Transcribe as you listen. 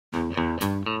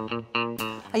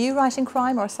Are you writing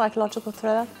crime or a psychological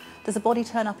thriller? Does a body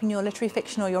turn up in your literary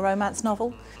fiction or your romance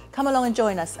novel? Come along and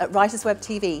join us at Writers Web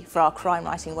TV for our crime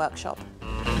writing workshop.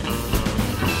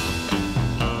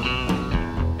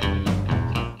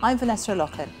 I'm Vanessa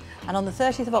Locken, and on the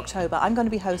 30th of October I'm going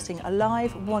to be hosting a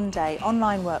live one-day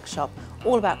online workshop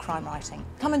all about crime writing.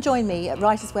 Come and join me at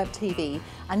Writers Web TV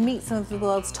and meet some of the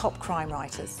world's top crime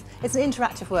writers. It's an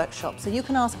interactive workshop, so you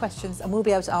can ask questions and we'll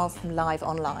be able to answer them live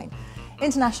online.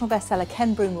 International bestseller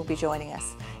Ken Broome will be joining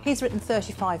us. He's written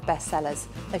 35 bestsellers.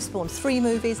 They've spawned 3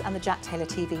 movies and the Jack Taylor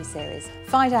TV series.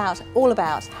 Find out all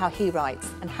about how he writes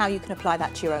and how you can apply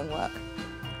that to your own work.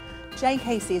 Jane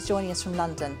Casey is joining us from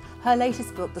London. Her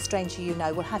latest book, The Stranger You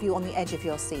Know, will have you on the edge of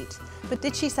your seat. But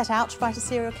did she set out to write a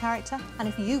serial character? And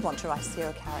if you want to write a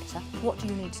serial character, what do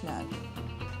you need to know?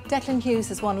 Declan Hughes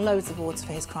has won loads of awards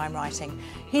for his crime writing.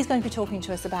 He's going to be talking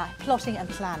to us about plotting and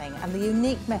planning and the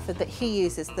unique method that he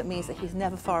uses that means that he's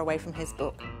never far away from his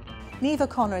book. Niamh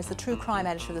O'Connor is the true crime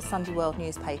editor of the Sunday World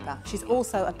newspaper. She's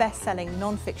also a best-selling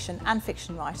non-fiction and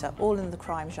fiction writer, all in the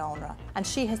crime genre. And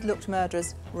she has looked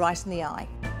murderers right in the eye.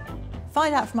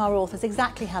 Find out from our authors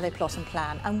exactly how they plot and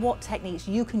plan and what techniques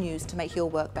you can use to make your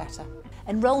work better.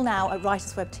 Enrol now at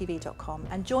writerswebtv.com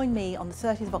and join me on the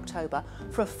 30th of October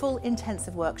for a full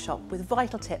intensive workshop with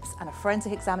vital tips and a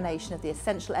forensic examination of the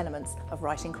essential elements of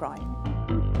writing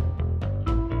crime.